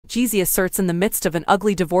Jeezy asserts in the midst of an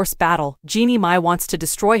ugly divorce battle, Jeannie Mai wants to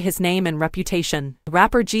destroy his name and reputation.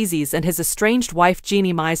 Rapper Jeezy's and his estranged wife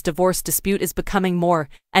Jeannie Mai's divorce dispute is becoming more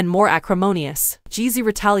and more acrimonious. Jeezy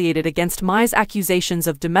retaliated against Mai's accusations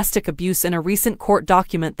of domestic abuse in a recent court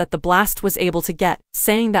document that the Blast was able to get,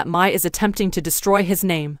 saying that Mai is attempting to destroy his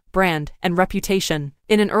name, brand, and reputation.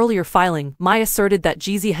 In an earlier filing, Mai asserted that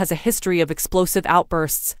Jeezy has a history of explosive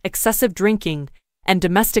outbursts, excessive drinking, and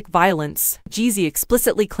domestic violence. Jeezy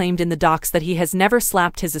explicitly claimed in the docs that he has never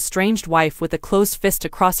slapped his estranged wife with a closed fist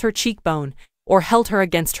across her cheekbone, or held her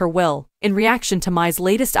against her will. In reaction to Mai's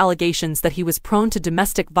latest allegations that he was prone to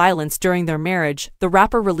domestic violence during their marriage, the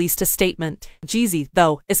rapper released a statement. Jeezy,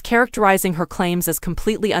 though, is characterizing her claims as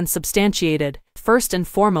completely unsubstantiated. First and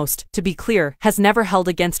foremost, to be clear, has never held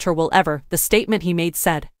against her will ever, the statement he made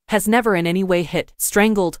said, has never in any way hit,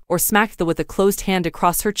 strangled, or smacked the with a closed hand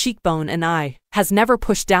across her cheekbone and eye, has never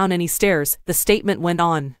pushed down any stairs, the statement went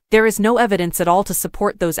on. There is no evidence at all to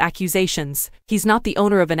support those accusations. He's not the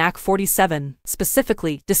owner of an AK-47,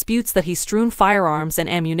 specifically, disputes that he strewn firearms and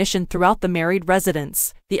ammunition throughout the married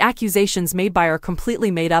residence. The accusations made by are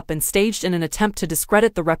completely made up and staged in an attempt to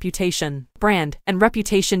discredit the reputation, brand, and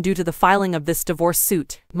reputation due to the filing of this divorce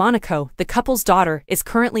suit. Monaco, the couple's daughter, is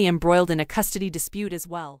currently embroiled in a custody dispute as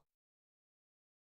well.